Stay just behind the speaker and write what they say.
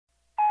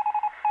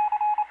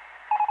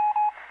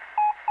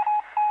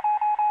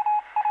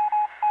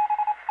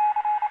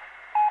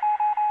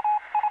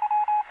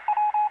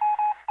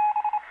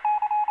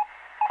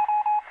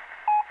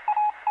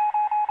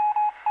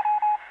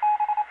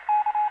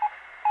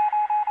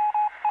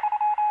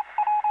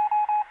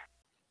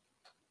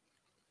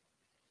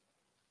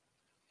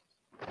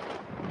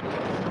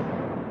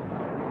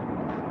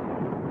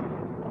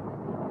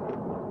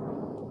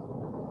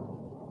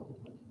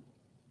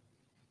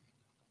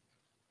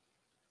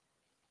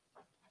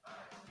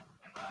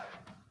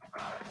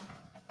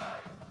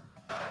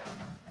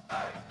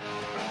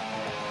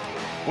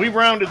We've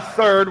rounded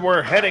third.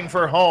 We're heading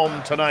for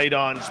home tonight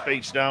on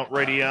Spaced Out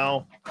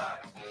Radio.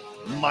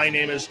 My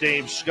name is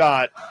Dave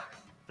Scott.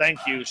 Thank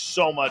you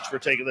so much for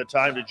taking the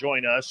time to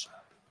join us.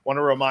 Want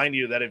to remind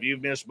you that if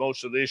you've missed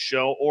most of this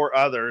show or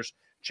others,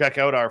 check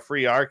out our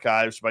free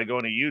archives by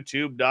going to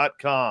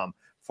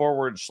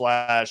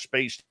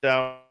youtube.com/Spaced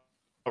Out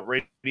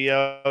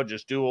Radio.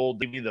 Just do old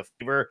Davey the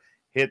favor.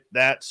 Hit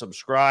that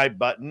subscribe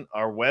button.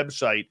 Our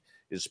website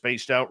is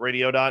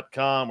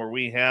spacedoutradio.com, where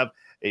we have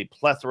a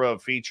plethora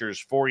of features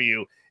for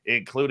you,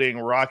 including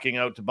rocking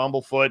out to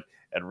Bumblefoot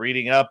and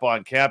reading up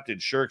on Captain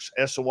Shirk's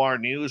SOR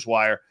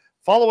Newswire.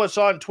 Follow us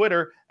on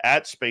Twitter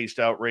at Spaced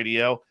Out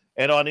Radio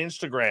and on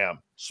Instagram,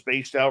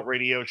 Spaced Out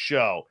Radio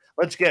Show.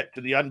 Let's get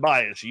to the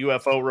Unbiased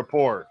UFO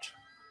Report.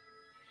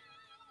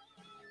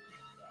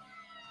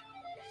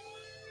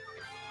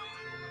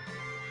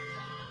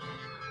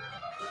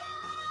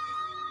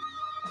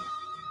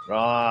 Oh,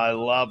 I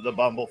love the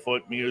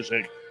Bumblefoot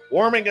music.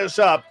 Warming us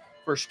up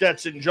for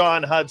Stetson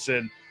Jon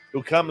Hudson,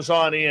 who comes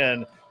on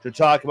in to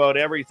talk about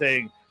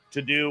everything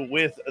to do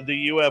with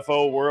the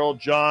UFO world.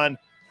 John,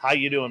 how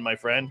you doing, my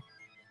friend?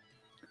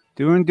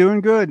 Doing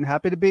good.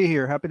 Happy to be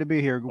here.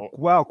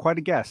 Wow, quite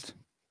a guest.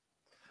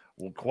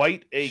 Well,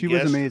 quite a she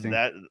guest. Was amazing.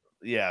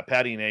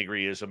 Patty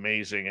Negri is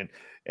amazing,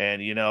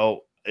 and you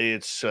know,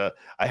 it's I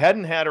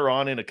hadn't had her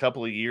on in a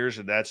couple of years,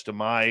 and that's to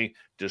my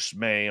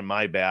dismay and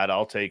my bad.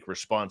 I'll take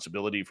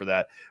responsibility for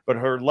that. But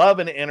her love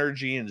and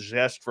energy and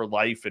zest for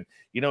life, and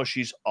you know,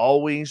 she's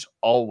always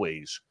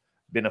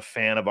been a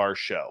fan of our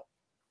show,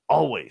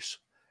 always.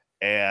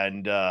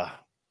 And I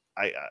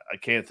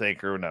can't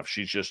thank her enough.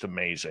 She's just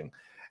amazing.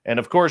 And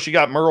of course, you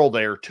got Merle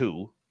there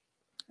too.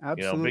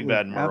 Absolutely, you know, Big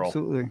Bad Merle.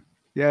 Absolutely,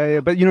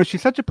 yeah. But you know,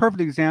 she's such a perfect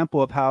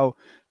example of how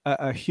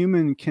a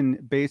human can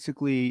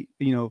basically,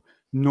 you know,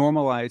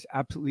 normalize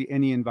absolutely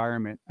any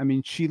environment. I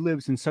mean, she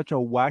lives in such a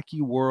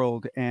wacky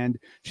world, and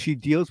she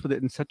deals with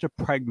it in such a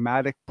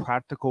pragmatic,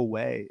 practical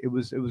way. It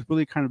was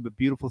really kind of a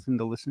beautiful thing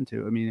to listen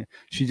to. I mean,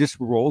 she just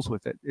rolls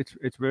with it.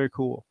 It's very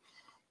cool.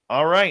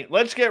 All right,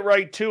 let's get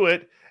right to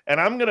it. And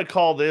I'm going to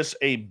call this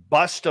a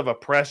bust of a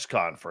press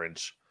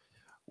conference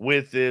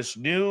with this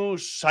new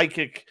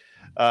psychic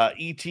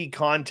ET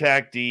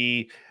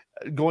contactee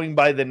going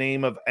by the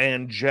name of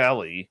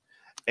Angeli.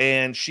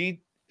 And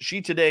she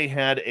today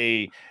had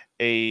a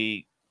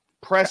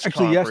press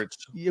conference.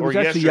 It was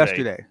actually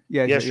yesterday.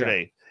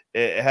 Yesterday.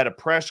 It had a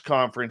press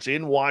conference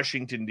in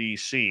Washington,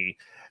 D.C.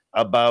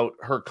 about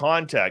her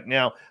contact.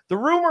 Now, the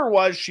rumor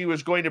was she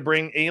was going to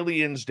bring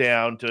aliens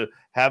down to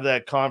have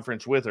that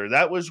conference with her.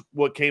 That was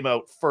what came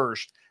out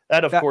first.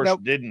 That, of course,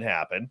 didn't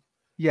happen.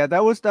 Yeah,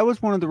 that was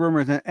one of the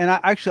rumors, and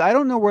I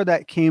don't know where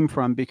that came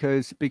from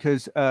because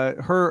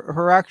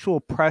her actual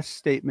press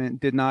statement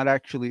did not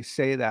actually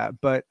say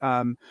that. But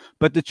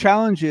the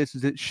challenge is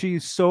that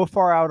she's so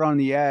far out on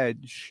the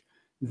edge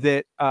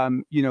that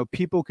you know,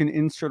 people can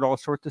insert all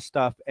sorts of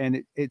stuff,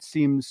 and it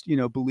seems, you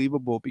know,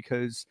 believable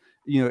because,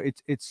 you know,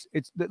 it's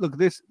look,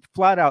 this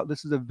flat out,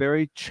 this is a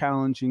very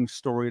challenging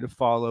story to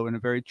follow and a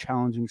very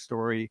challenging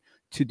story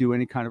to do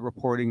any kind of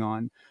reporting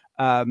on.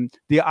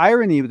 The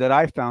irony that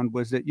I found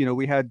was that, you know,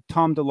 we had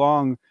Tom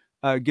DeLonge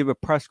give a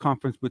press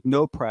conference with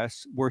no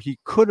press where he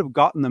could have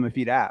gotten them if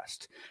he'd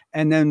asked.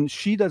 And then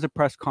she does a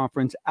press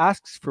conference,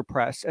 asks for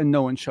press, and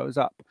no one shows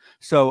up.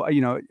 So, you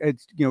know,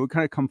 it's, you know, it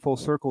kind of come full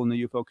circle in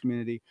the UFO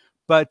community.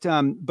 But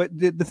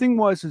the thing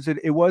was that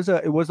it was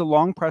a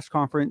long press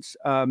conference.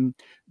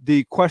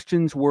 The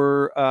questions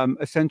were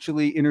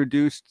essentially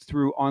introduced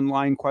through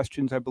online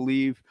questions, I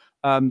believe.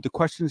 The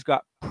questions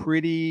got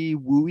pretty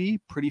wooey,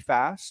 pretty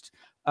fast.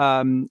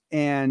 You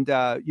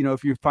know,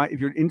 if you're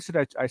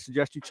interested, I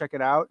suggest you check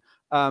it out.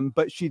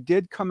 But she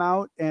did come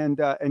out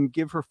and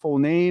give her full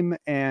name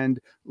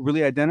and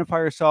really identify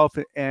herself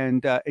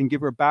and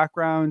give her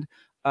background.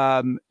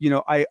 You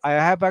know, I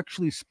have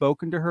actually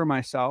spoken to her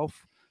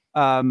myself.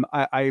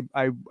 I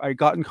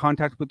got in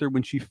contact with her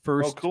when she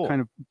first kind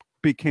of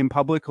became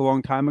public a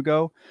long time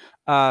ago.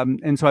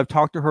 And so I've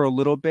talked to her a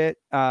little bit.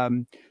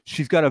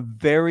 She's got a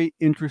very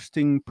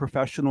interesting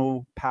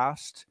professional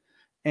past.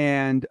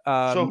 And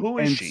so who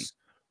is she?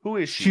 Who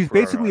is she? She's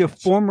basically a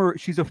former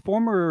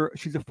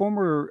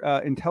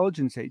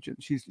intelligence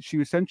agent. She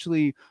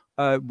essentially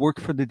worked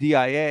for the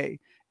DIA,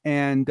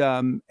 and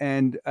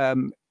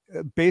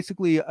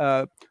basically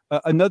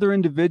another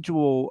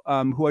individual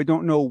who I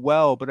don't know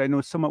well, but I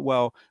know somewhat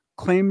well,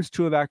 claims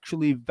to have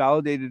actually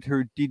validated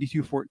her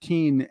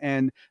DD-214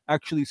 and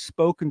actually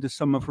spoken to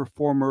some of her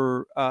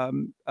former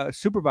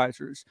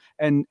supervisors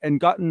and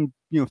gotten,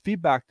 you know,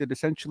 feedback that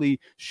essentially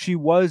she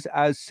was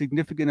as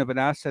significant of an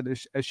asset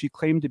as she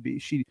claimed to be.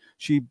 She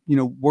you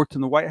know, worked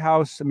in the White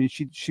House. I mean,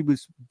 she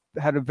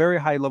had a very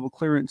high level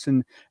clearance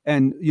and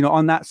you know,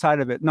 on that side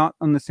of it, not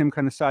on the same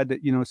kind of side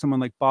that, you know, someone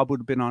like Bob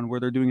would have been on,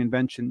 where they're doing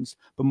inventions,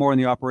 but more on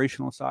the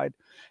operational side.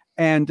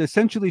 And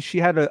essentially she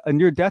had a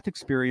near-death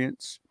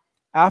experience.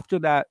 After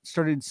that,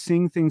 started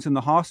seeing things in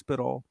the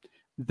hospital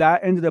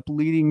that ended up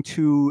leading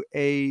to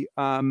an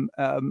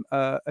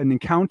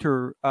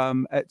encounter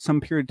at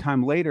some period of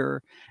time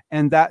later,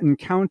 and that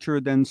encounter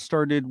then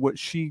started what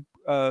she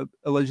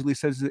allegedly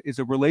says is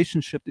a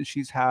relationship that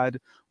she's had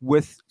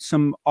with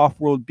some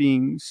off-world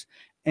beings.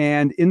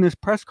 And in this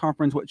press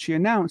conference, what she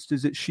announced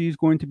is that she's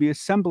going to be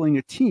assembling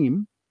a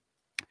team,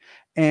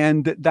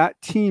 and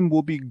that team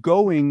will be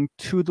going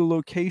to the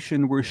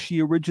location where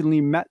she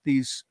originally met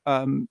these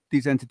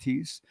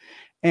entities,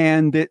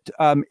 and that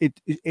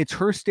it's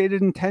her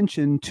stated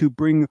intention to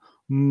bring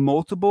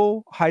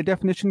multiple high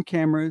definition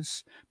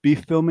cameras, be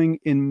filming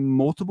in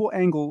multiple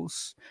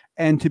angles,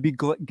 and to be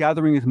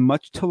gathering as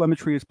much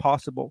telemetry as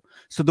possible.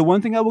 So the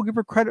one thing I will give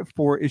her credit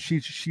for is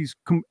she's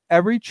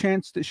every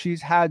chance that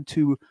she's had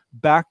to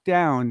back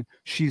down,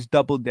 she's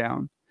doubled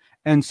down.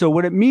 And so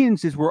what it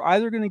means is we're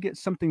either going to get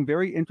something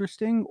very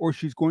interesting, or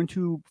she's going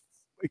to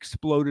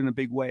explode in a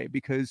big way,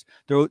 because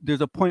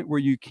there's a point where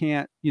you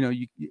can't,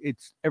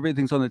 it's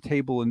everything's on the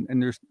table,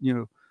 and there's,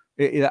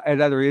 it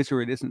either is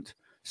or it isn't.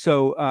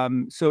 So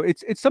so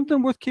it's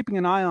something worth keeping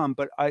an eye on,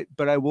 but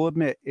I will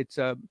admit it's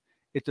a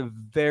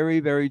very,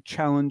 very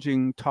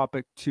challenging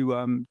topic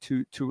to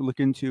look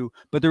into.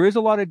 But there is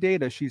a lot of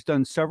data. She's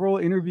done several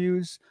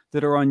interviews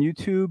that are on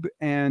YouTube,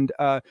 and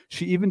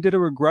she even did a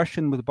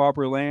regression with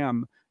Barbara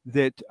Lamb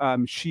that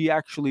she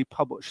actually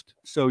published.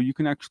 So you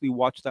can actually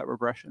watch that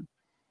regression.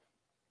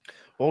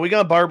 Well, we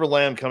got Barbara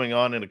Lamb coming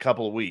on in a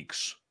couple of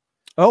weeks.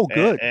 Oh,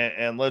 good.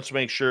 And let's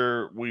make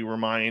sure we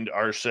remind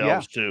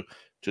ourselves to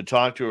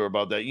talk to her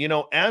about that.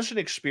 As an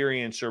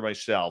experiencer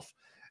myself,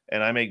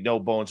 and I make no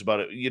bones about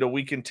it,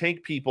 we can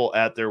take people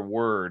at their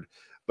word,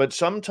 but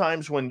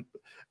sometimes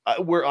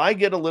where I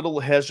get a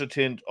little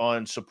hesitant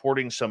on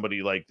supporting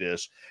somebody like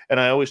this, and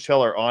I always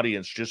tell our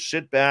audience, just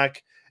sit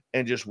back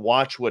and just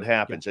watch what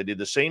happens. I did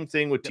the same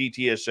thing with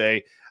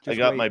TTSA.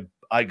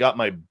 I got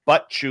my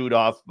butt chewed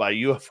off by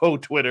UFO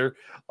Twitter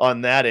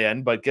on that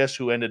end, but guess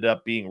who ended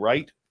up being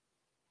right?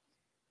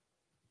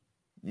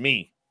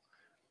 Me.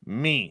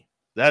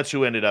 That's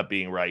who ended up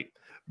being right.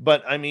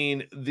 But I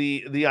mean,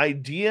 the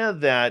idea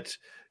that,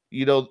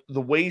 the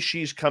way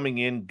she's coming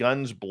in,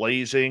 guns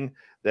blazing,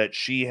 that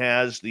she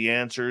has the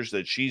answers,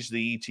 that she's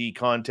the ET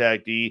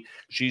contactee,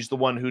 she's the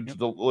one who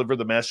delivered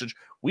the message.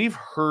 We've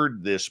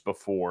heard this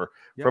before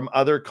from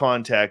other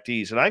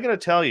contactees. And I got to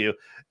tell you,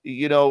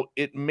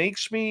 it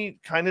makes me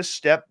kind of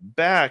step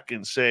back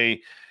and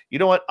say, you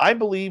know what? I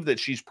believe that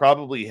she's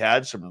probably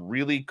had some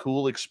really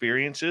cool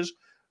experiences,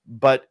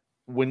 but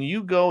when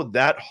you go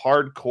that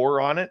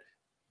hardcore on it,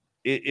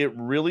 it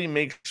really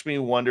makes me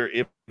wonder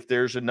if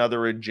there's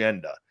another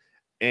agenda.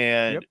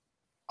 And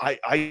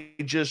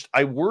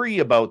I worry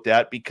about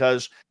that,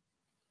 because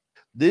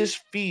this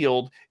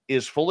field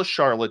is full of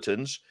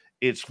charlatans.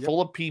 It's full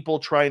of people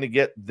trying to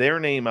get their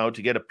name out,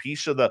 to get a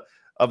piece of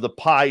the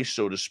pie,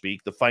 so to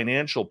speak, the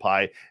financial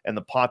pie and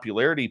the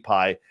popularity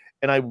pie.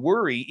 And I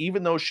worry,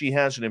 even though she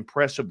has an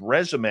impressive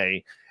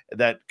resume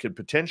that could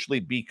potentially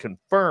be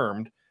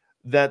confirmed,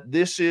 that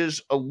this is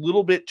a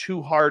little bit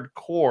too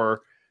hardcore,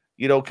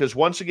 because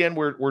once again,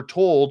 we're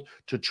told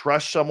to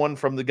trust someone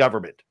from the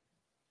government.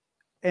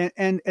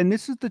 And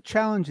this is the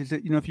challenge, is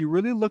that, if you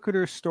really look at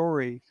her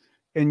story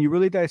and you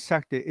really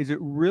dissect it, is it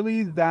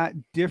really that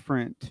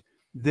different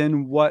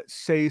than what,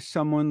 say,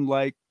 someone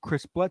like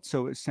Chris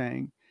Bledsoe is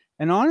saying?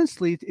 And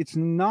honestly, it's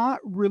not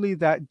really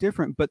that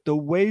different, but the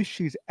way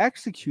she's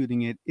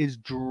executing it is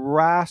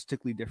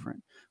drastically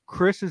different.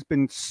 Chris has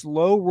been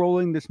slow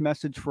rolling this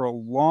message for a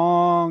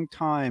long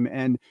time,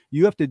 and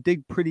you have to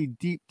dig pretty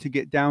deep to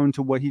get down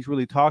to what he's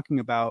really talking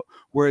about.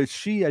 Whereas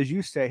she, as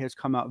you say, has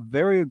come out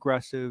very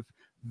aggressive,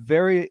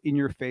 very in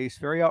your face,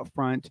 very out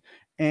front.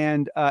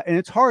 And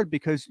it's hard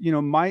because,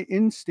 my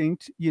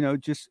instinct,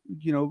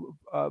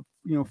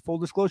 full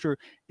disclosure,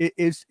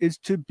 is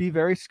to be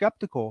very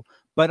skeptical.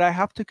 But I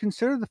have to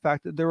consider the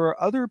fact that there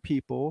are other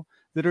people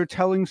that are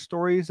telling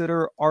stories that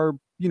are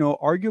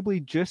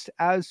arguably just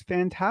as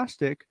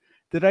fantastic,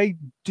 that I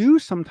do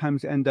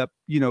sometimes end up,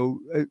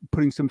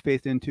 putting some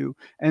faith into.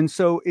 And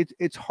so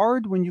it's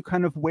hard when you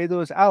kind of weigh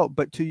those out.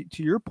 But to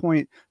your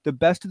point, the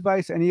best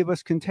advice any of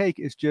us can take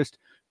is just,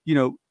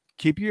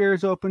 keep your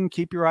ears open,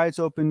 keep your eyes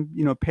open,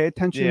 pay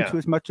attention to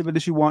as much of it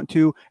as you want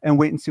to, and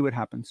wait and see what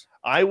happens.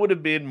 I would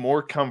have been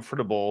more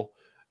comfortable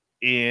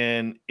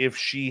if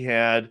she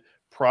had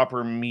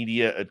proper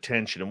media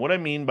attention. And what I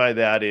mean by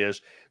that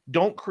is,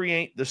 don't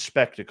create the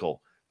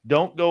spectacle.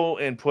 Don't go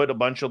and put a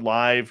bunch of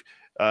live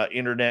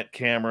internet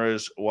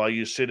cameras while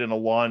you sit in a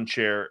lawn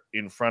chair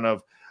in front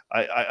of,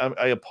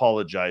 I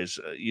apologize,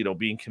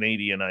 being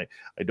Canadian, I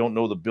don't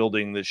know the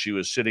building that she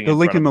was sitting in. The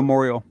Lincoln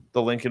Memorial.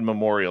 The Lincoln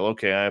Memorial.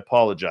 Okay, I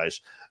apologize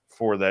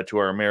for that to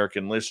our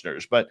American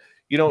listeners. But,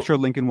 I'm sure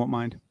Lincoln won't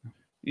mind.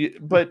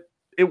 But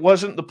it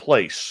wasn't the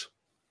place.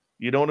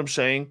 You know what I'm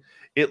saying?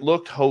 It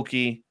looked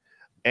hokey,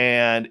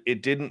 and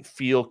it didn't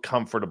feel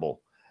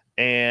comfortable.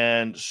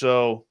 And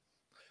so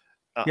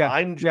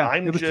I'm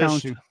it was just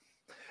challenging.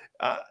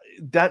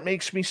 That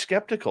makes me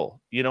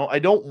skeptical. I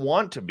don't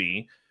want to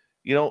be,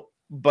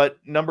 but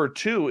number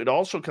two, it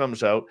also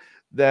comes out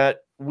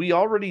that we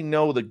already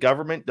know the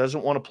government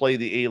doesn't want to play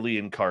the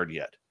alien card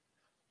yet.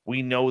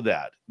 We know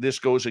that. This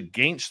goes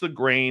against the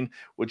grain,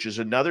 which is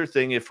another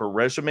thing. If her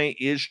resume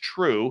is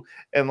true,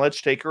 and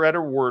let's take her at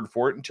her word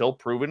for it until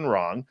proven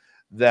wrong,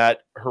 that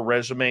her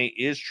resume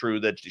is true,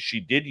 that she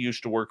did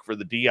used to work for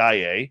the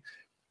DIA.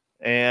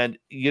 And,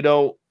 you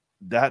know,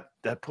 that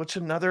puts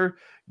another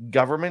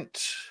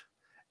government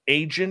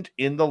agent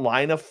in the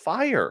line of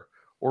fire,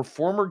 or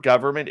former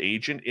government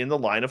agent in the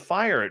line of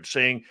fire. It's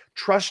saying,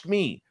 trust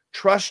me,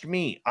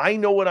 I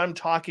know what I'm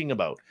talking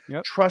about.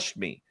 Yep. Trust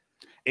me.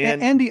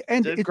 And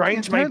it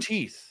grinds my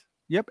teeth.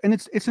 Yep. And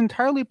it's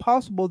entirely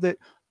possible that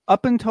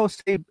up until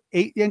say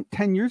 8 and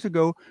 10 years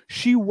ago,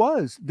 she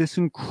was this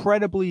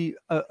incredibly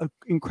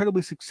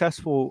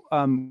successful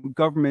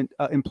government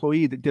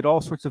employee that did all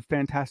sorts of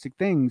fantastic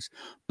things.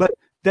 But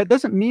that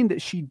doesn't mean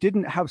that she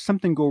didn't have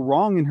something go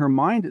wrong in her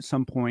mind at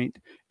some point,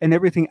 and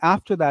everything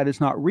after that is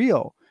not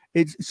real.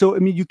 It's so, I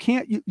mean, you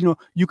can't, you know,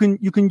 you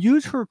can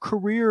use her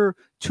career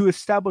to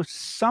establish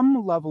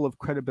some level of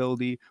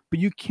credibility, but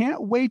you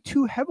can't weigh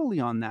too heavily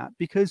on that,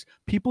 because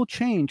people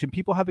change and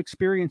people have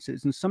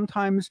experiences. And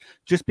sometimes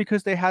just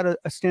because they had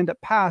a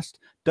stand-up past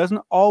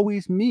doesn't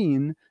always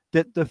mean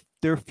that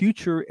their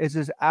future is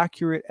as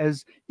accurate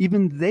as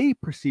even they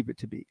perceive it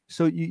to be.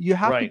 So you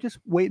have to just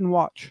wait and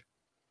watch.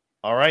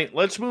 All right,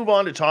 let's move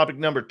on to topic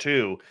number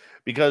 2,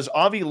 because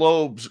Avi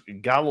Loeb's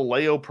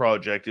Galileo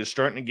project is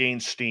starting to gain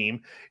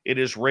steam. It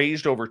has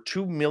raised over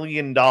 $2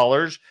 million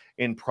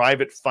in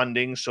private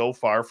funding so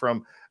far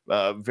from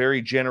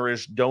very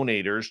generous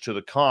donators to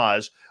the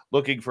cause,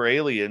 looking for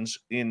aliens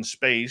in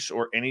space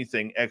or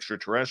anything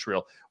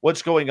extraterrestrial.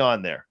 What's going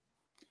on there?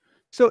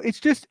 So it's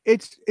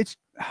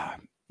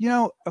you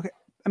know, okay.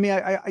 I mean,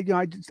 I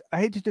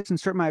hate to just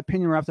insert my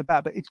opinion right off the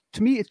bat, but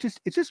to me, it's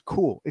just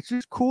cool. It's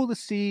just cool to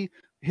see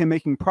him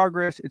making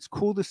progress. It's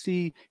cool to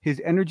see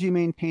his energy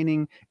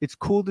maintaining. It's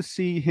cool to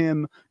see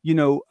him, you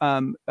know,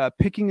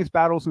 picking his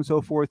battles and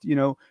so forth, you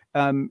know,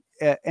 and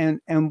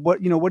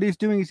what, you know, what he's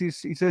doing is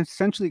he's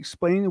essentially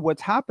explaining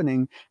what's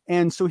happening.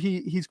 And so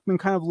he's been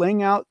kind of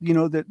laying out, you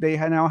know, that they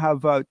now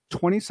have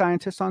 20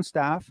 scientists on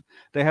staff.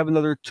 They have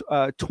another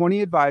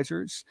 20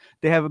 advisors.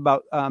 They have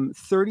about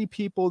 30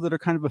 people that are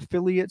kind of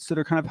affiliates that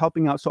are kind of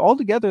helping out. So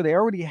altogether, they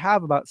already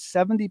have about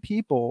 70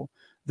 people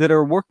that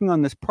are working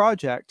on this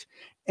project.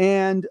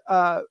 And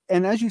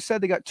as you said,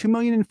 they got $2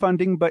 million in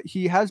funding, but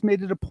he has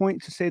made it a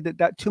point to say that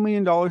 $2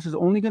 million is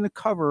only going to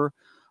cover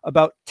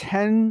about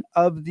 10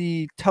 of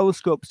the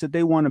telescopes that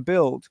they want to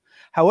build.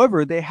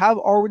 However, they have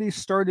already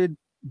started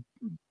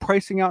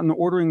pricing out and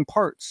ordering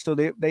parts. So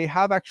they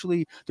have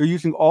actually, they're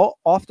using all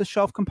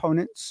off-the-shelf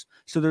components.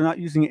 So they're not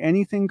using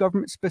anything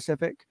government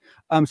specific.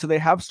 So they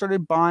have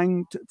started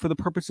buying for the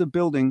purpose of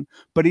building.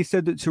 But he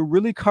said that to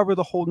really cover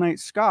the whole night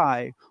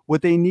sky,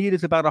 what they need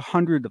is about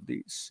 100 of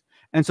these.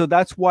 And so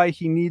that's why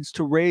he needs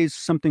to raise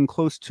something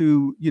close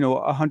to, you know,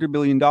 $100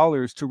 million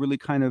to really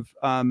kind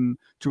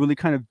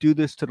of do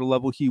this to the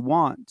level he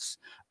wants.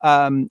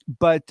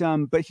 But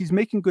he's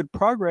making good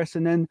progress.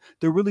 And then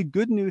the really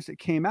good news that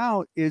came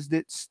out is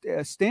that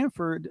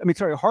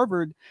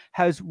Harvard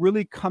has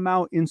really come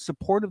out in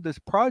support of this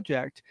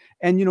project.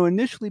 And, you know,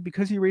 initially,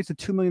 because he raised the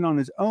 $2 million on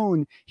his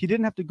own, he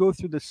didn't have to go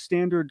through the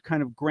standard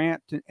kind of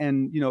grant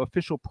and, you know,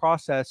 official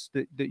process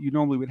that you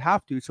normally would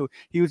have to. So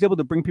he was able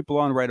to bring people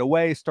on right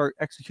away, start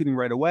executing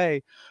right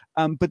away.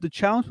 But the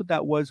challenge with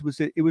that was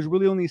that it was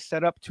really only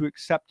set up to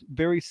accept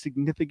very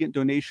significant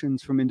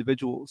donations from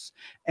individuals.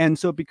 And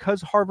so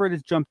because Harvard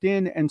has jumped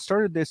in and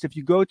started this, if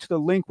you go to the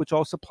link, which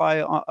I'll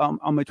supply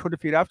on my Twitter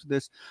feed after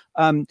this,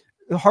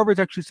 Harvard's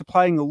actually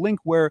supplying a link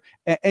where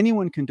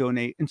anyone can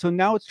donate. And so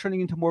now it's turning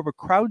into more of a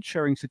crowd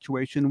sharing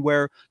situation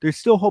where there's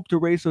still hope to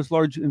raise those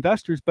large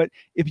investors. But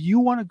if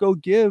you want to go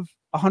give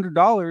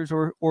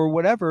 $100 or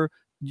whatever,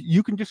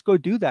 you can just go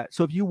do that.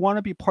 So if you want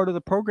to be part of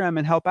the program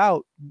and help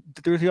out,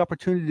 there's the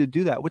opportunity to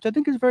do that, which I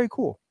think is very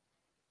cool.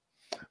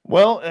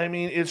 Well, I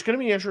mean, it's going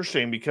to be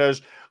interesting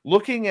because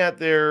looking at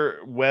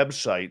their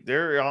website,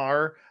 there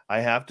are, I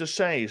have to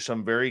say,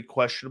 some very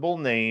questionable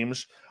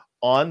names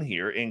on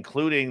here,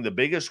 including the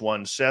biggest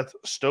one, Seth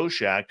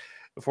Stoshak,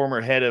 the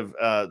former head of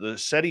the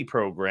SETI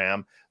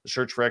program, the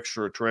Search for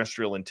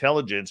Extraterrestrial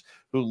Intelligence,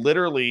 who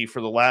literally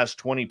for the last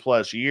 20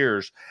 plus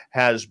years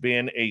has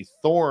been a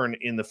thorn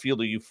in the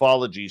field of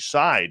ufology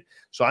side.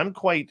 So I'm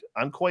quite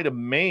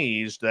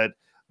amazed that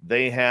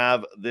they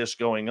have this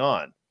going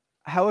on.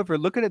 However,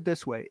 look at it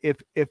this way: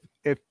 if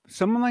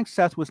someone like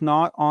Seth was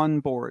not on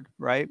board,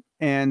 right,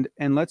 and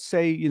let's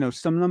say, you know,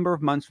 some number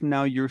of months from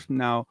now, years from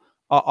now,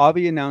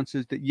 Avi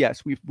announces that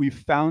yes, we've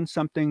found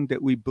something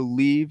that we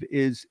believe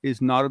is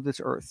not of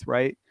this earth,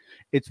 right?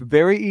 It's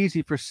very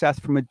easy for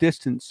Seth from a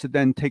distance to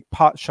then take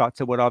pot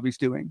shots at what Avi's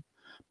doing.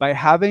 By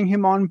having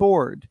him on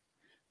board,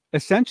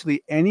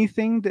 essentially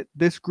anything that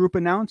this group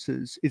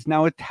announces is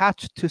now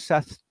attached to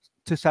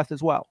Seth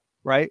as well,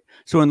 right?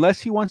 So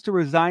unless he wants to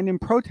resign in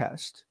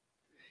protest,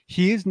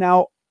 he is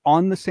now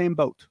on the same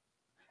boat.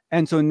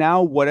 And so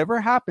now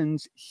whatever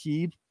happens,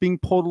 he's being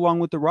pulled along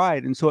with the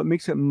ride. And so it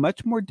makes it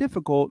much more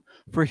difficult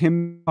for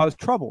him to cause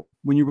trouble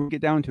when you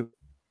get down to it.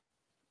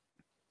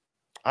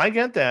 I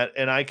get that,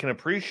 and I can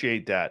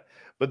appreciate that.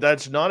 But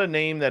that's not a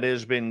name that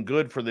has been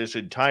good for this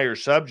entire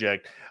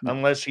subject No.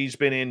 unless he's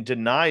been in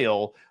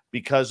denial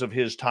because of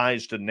his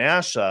ties to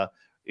NASA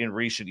in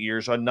recent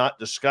years on not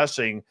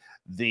discussing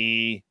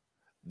the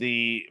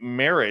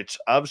merits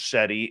of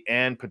SETI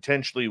and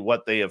potentially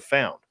what they have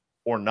found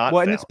or not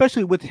Well, and found.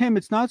 especially with him,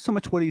 it's not so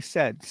much what he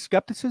said.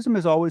 Skepticism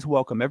is always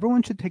welcome.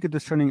 Everyone should take a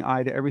discerning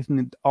eye to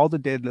everything, all the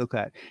data to look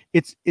at.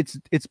 It's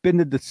been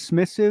the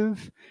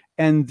dismissive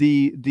and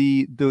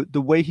the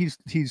way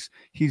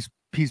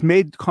he's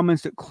made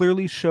comments that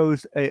clearly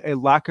shows a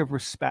lack of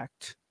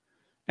respect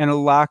and a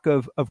lack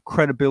of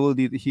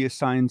credibility that he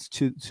assigns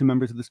to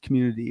members of this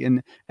community,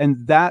 and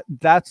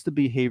that's the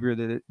behavior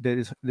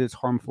that is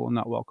harmful and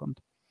not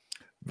welcomed.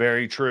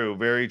 Very true,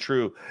 very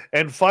true.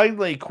 And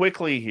finally,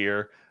 quickly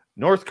here,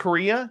 North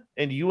Korea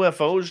and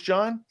UFOs,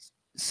 John?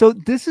 So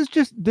this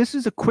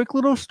is a quick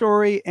little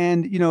story,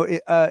 and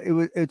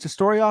it's a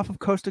story off of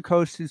Coast to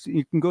Coast.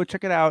 You can go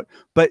check it out.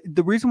 But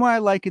the reason why I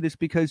like it is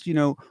because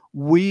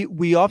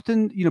we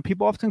often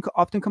people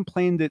often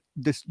complain that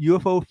this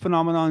UFO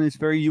phenomenon is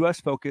very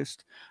U.S.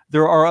 focused.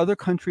 There are other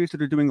countries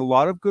that are doing a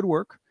lot of good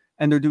work,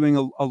 and they're doing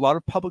a lot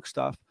of public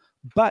stuff.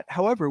 But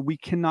however, we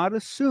cannot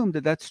assume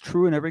that that's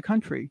true in every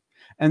country.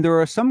 And there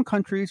are some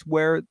countries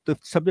where the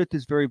subject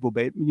is very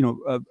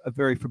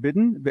very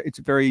forbidden. It's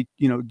very,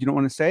 you don't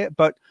want to say it.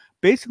 But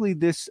basically,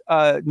 this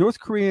North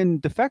Korean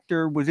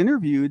defector was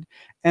interviewed,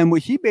 and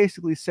what he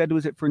basically said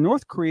was that for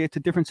North Korea, it's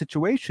a different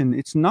situation.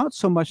 It's not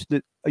so much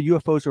that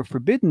UFOs are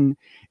forbidden;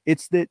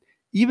 it's that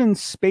even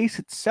space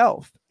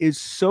itself is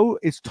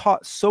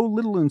taught so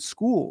little in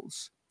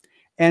schools.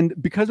 And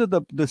because of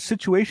the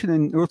situation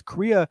in North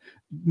Korea,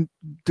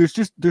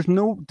 there's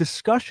no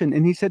discussion.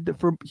 And he said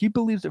that he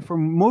believes that for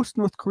most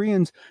North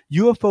Koreans,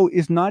 UFO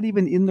is not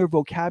even in their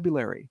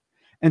vocabulary.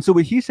 And so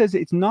what he says,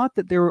 it's not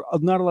that they're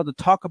not allowed to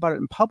talk about it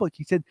in public.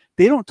 He said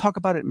they don't talk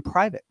about it in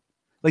private.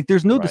 Like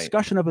there's no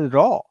discussion of it at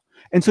all.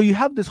 And so you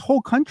have this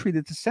whole country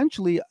that's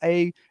essentially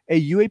a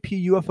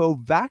UAP UFO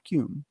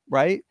vacuum,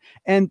 right?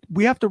 And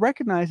we have to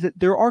recognize that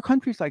there are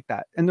countries like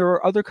that, and there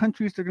are other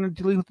countries that are going to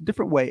deal with it a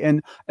different way.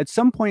 And at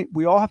some point,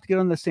 we all have to get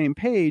on the same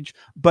page.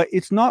 But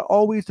it's not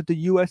always that the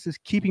U.S. is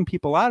keeping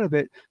people out of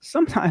it.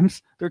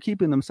 Sometimes they're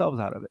keeping themselves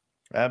out of it.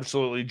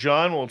 Absolutely,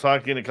 John. We'll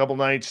talk in a couple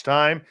nights'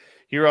 time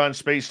here on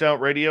Spaced Out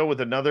Radio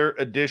with another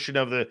edition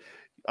of the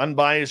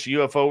Unbiased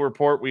UFO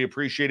Report. We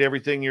appreciate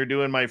everything you're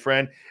doing, my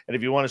friend. And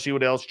if you want to see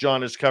what else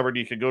John has covered,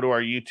 you can go to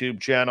our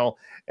YouTube channel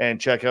and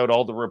check out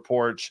all the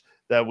reports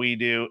that we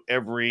do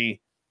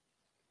every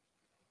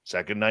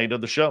second night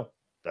of the show.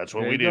 That's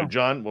what we do.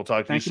 John, we'll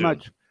talk to you soon.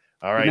 Thank you much.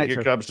 All right,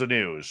 here comes the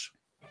news.